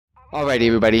Alrighty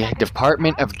everybody,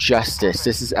 Department of Justice.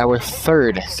 This is our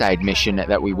third side mission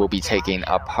that we will be taking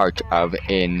a part of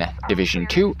in Division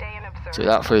 2. So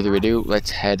without further ado,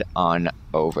 let's head on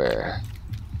over.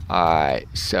 Alright,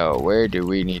 so where do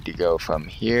we need to go from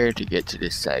here to get to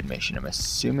this side mission? I'm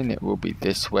assuming it will be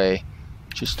this way,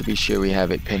 just to be sure we have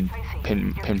it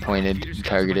pinpointed and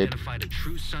targeted. Identified a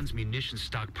True Sons munition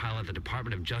stockpile at the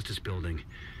Department of Justice building.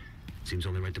 Seems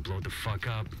only right to blow it the fuck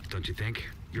up, don't you think?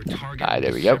 Your target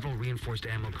There we go. Several reinforced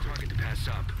ammo target to pass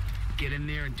up. Get in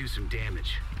there and do some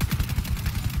damage.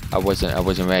 I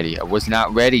wasn't ready. I was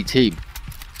not ready, team.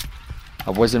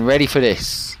 I wasn't ready for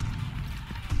this.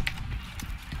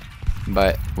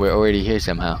 But we're already here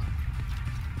somehow.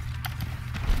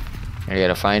 I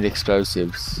gotta find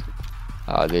explosives.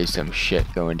 Oh, there's some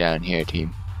shit going down here,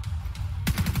 team.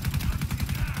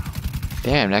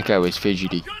 Damn, that guy was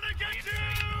fidgety.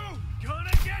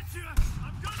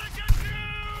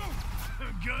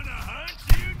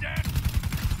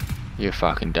 You're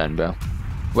fucking done, bro.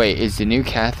 Wait, is the new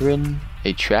Catherine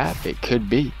a trap? It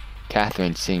could be.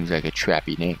 Catherine seems like a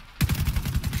trappy name.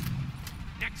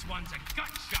 Next one's a gut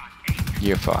shot.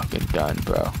 You're fucking done,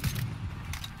 bro.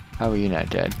 How are you not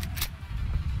dead?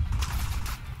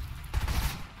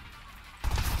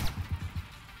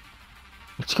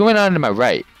 What's going on to my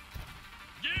right?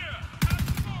 Yeah,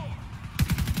 that's more.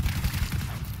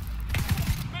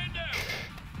 Man down.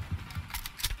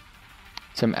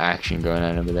 Some action going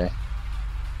on over there.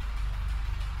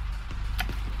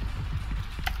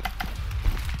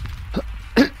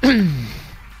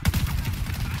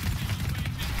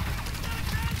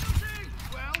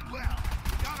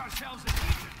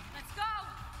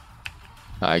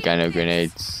 I got no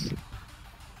grenades.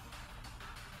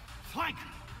 Flank.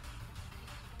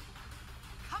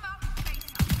 Come out and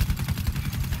face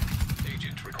us.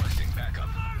 Agent requesting backup.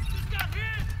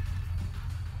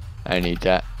 I need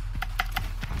that.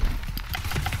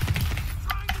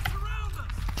 Trying to surround us.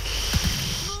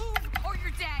 Move or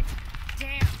you're dead.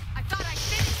 Damn, I thought I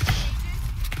finished the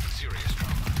agent. Serious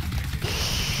trauma.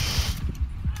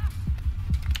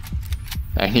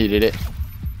 I needed it.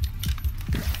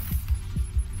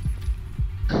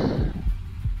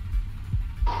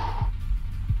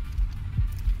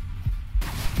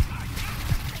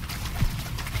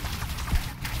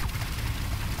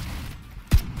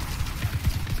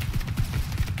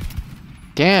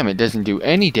 Damn, it doesn't do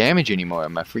any damage anymore.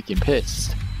 I'm freaking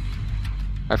pissed.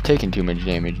 I've taken too much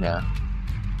damage now.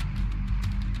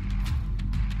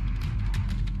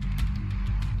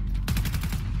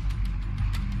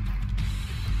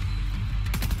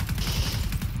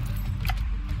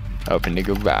 Open the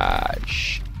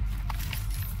garage.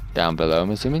 Down below,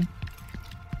 I'm assuming.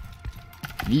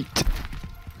 Yeet.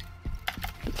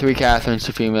 3 Catherines,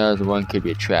 2 females, 1 could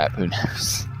be a trap. Who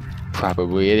knows?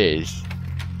 Probably it is.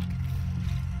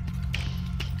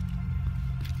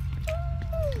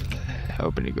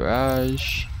 Open the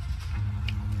garage.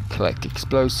 Collect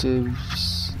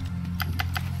explosives.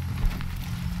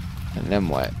 And then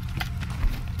what?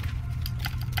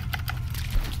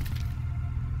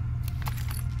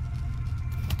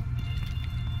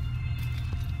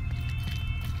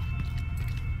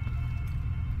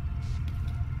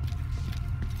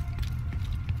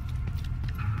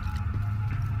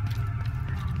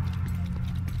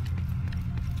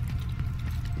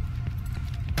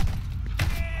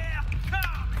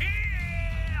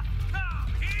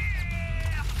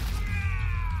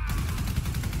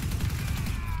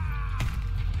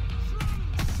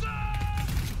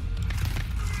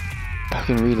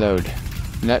 Fucking reload.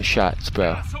 Nut shots,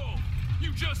 bro. Asshole,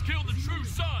 you just killed the True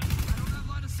Son. I don't have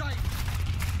line of sight.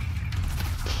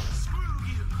 Screw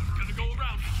you. Gonna go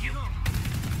around and kill him.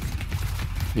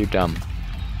 You dumb.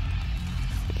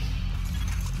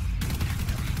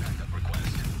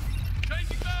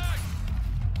 Changing back.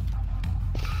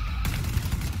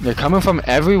 They're coming from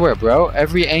everywhere, bro.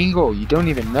 Every angle. You don't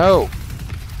even know.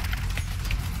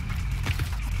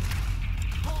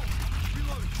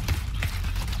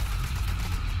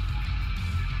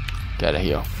 Gotta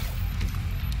heal.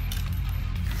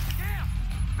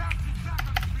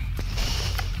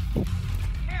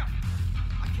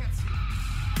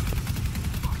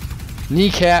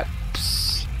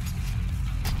 Kneecaps.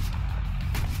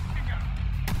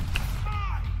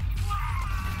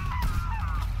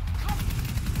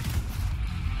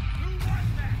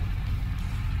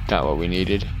 Not what we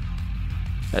needed.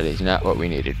 That is not what we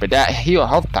needed. But that heal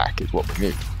health pack is what we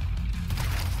need.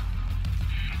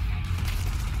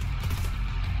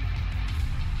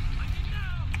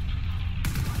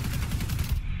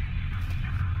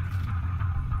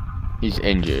 He's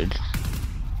injured.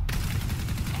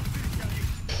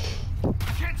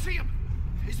 Can't see him.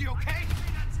 Is he okay?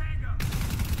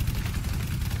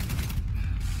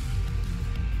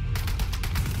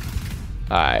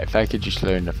 Alright, if I could just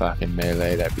learn the fucking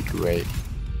melee, that'd be great.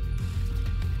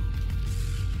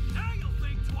 Now you'll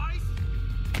think twice.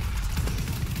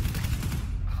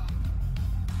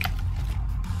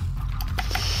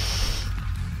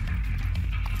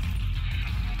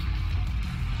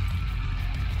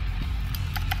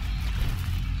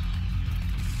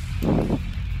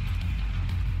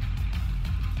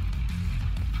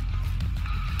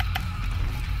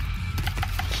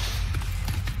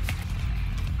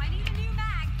 I need a new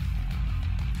mag.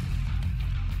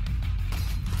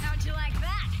 How'd you like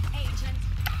that, Agent?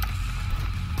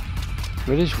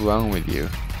 What is wrong with you?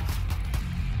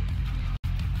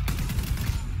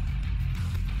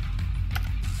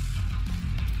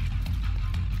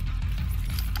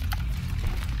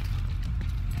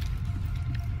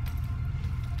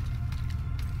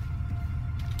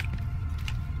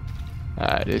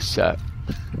 Alright, this up.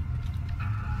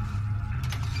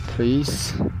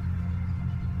 Please.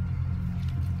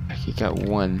 You got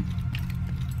one.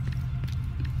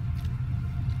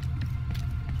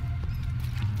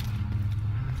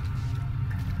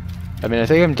 I mean, I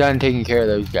think I'm done taking care of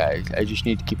those guys. I just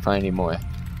need to keep finding more.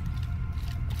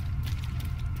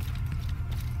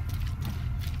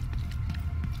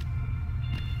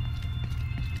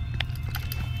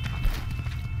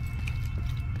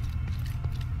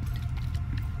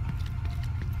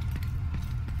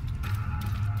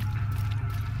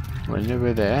 Wonder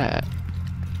where they're at.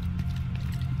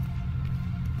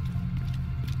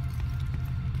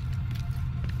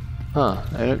 Huh,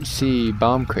 I don't see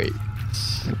bomb crates.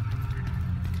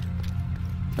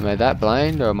 Am I that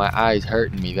blind, or are my eyes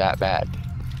hurting me that bad?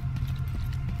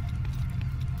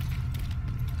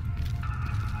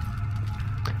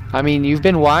 I mean, you've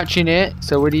been watching it,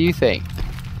 so what do you think?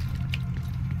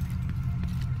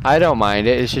 I don't mind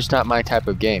it, it's just not my type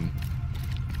of game.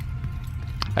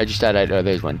 I just thought I'd, oh,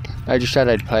 there's one. I just thought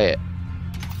I'd play it.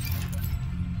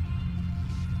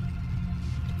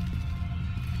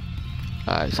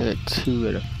 Alright, so 2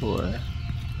 out of 4.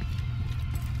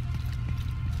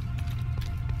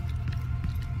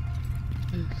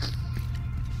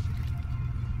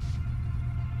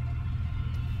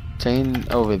 Saying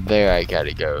over there I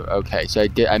gotta go. Okay, so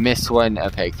I missed one.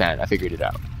 Okay, fine, I figured it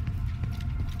out.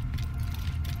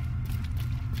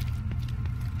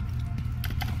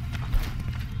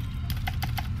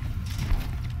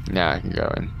 Now I can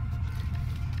go in.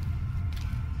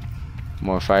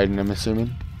 More fighting, I'm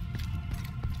assuming.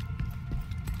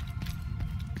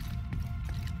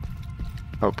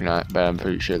 Hope not, but I'm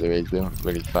pretty sure there is. We haven't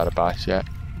really fought a boss yet.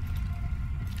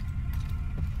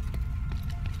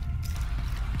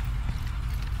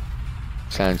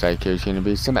 Sounds like there's gonna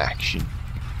be some action.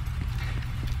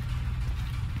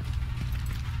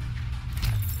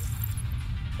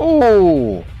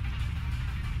 Oh!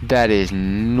 That is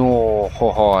nice.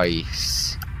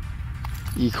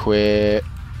 Equip.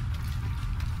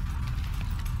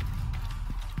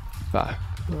 Fuck,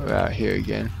 we're out here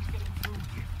again.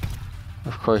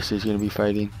 Of course there's gonna be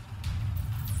fighting.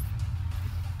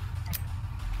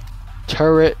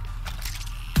 Turret.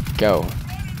 Go.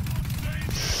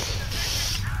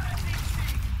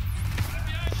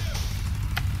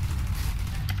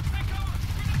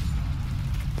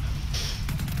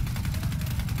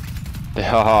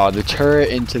 Oh, the turret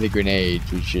into the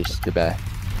grenades was just the best.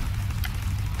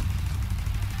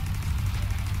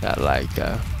 That lag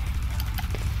though.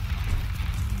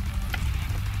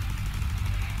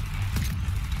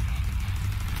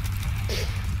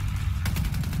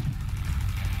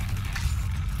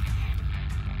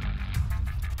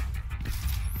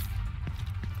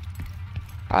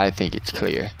 I think it's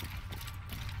clear.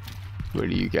 What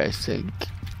do you guys think?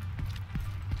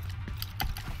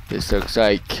 This looks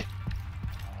like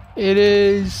it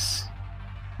is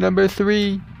number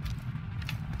 3.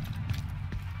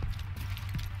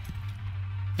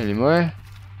 Any more?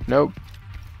 Nope.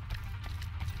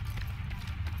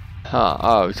 Huh,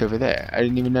 oh, it's over there. I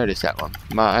didn't even notice that one.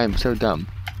 I am so dumb.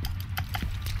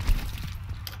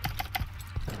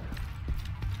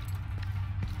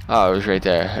 Oh, it was right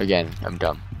there. Again, I'm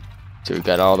dumb. So we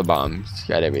got all the bombs,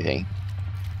 got everything.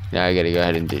 Now I gotta go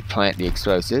ahead and plant the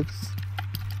explosives.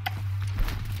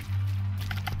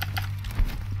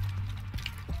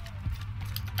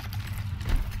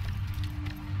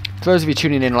 For those of you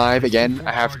tuning in live, again,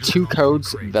 I have 2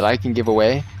 codes that I can give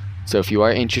away. So if you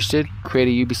are interested, create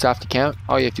a Ubisoft account.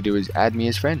 All you have to do is add me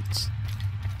as friends.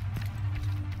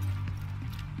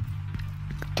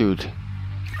 Dude.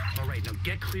 Alright, now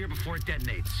get clear before it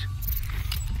detonates.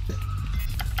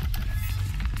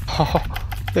 Oh,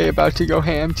 they about to go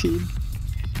ham, team.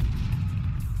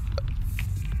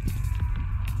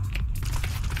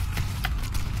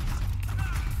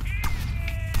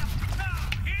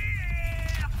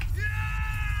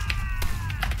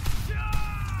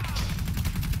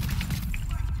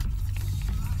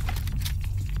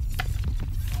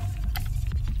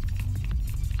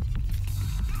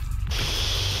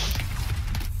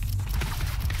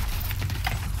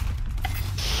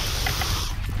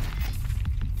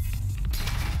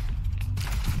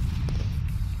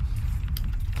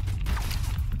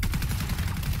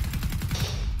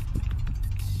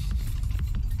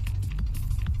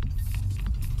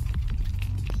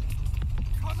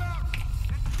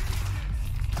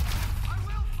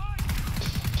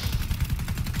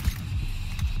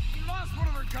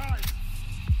 Guys!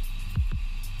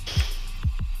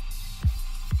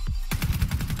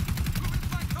 Moving to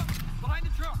flank cover! Behind the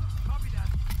truck! Copy that.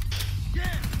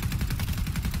 Yeah!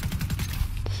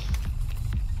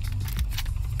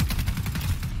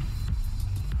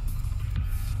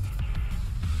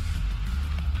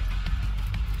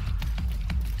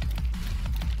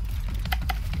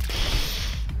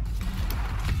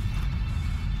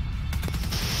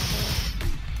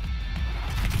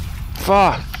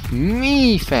 Fuck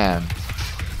me, fam.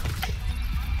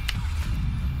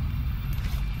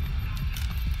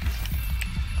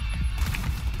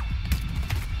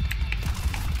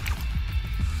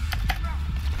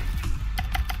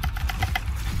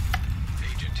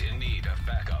 Agent in need of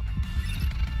backup.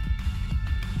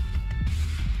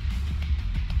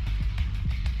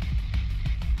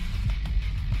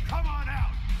 Come on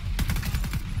out!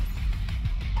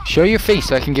 Show your face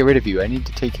so I can get rid of you. I need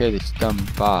to take care of this dumb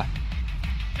bot.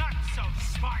 Not so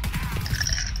smart now!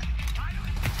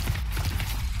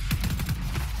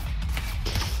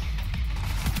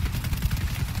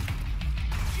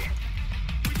 Shit!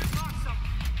 We just lost some!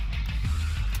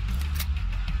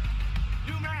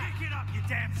 New man! Pick it up, you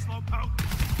damn slowpoke!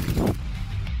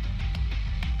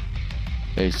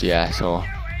 There's the asshole. You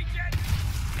agent!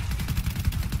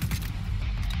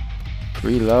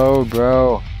 Reload,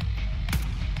 bro.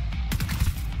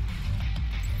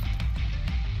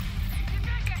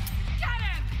 Get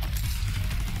him!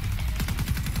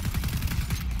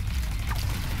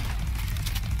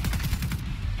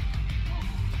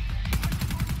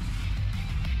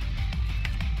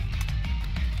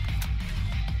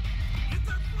 Hit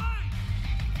their flank!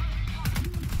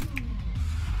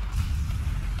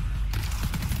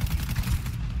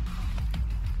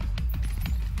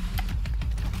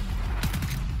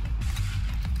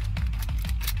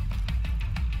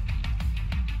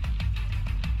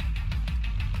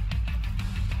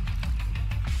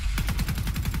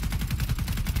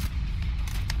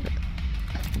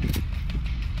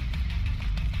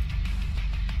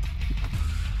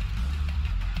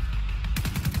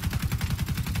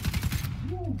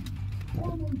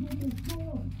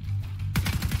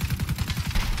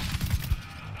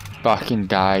 Fucking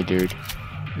die, dude.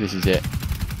 This is it.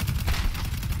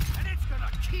 And it's gonna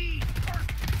keep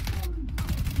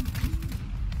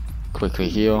Quickly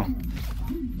heal.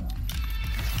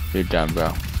 You're done,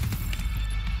 bro.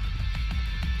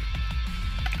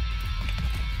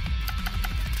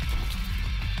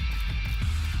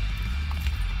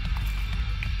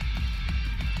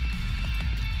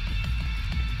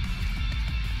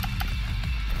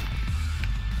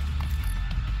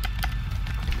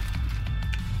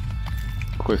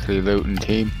 Quickly looting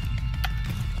team.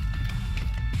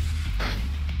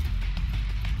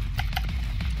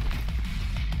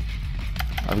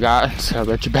 I've gotten so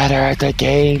much better at the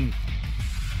game.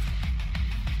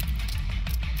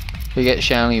 Forget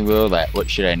Shiny Roulette. What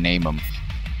should I name him?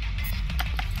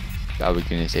 I was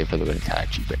gonna say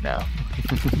FTWitachi, but no.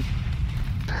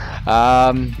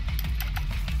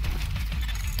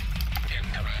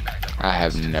 I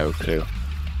have no clue.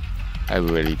 I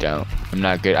really don't. I'm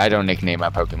not good. I don't nickname my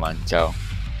Pokemon, so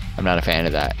I'm not a fan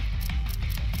of that.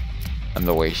 I'm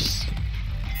the worst.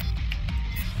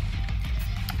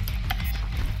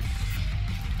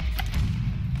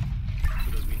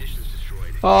 Those munitions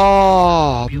destroyed.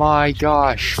 Oh my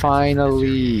gosh,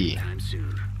 finally. Time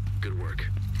soon. Good work.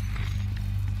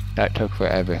 That took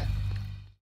forever.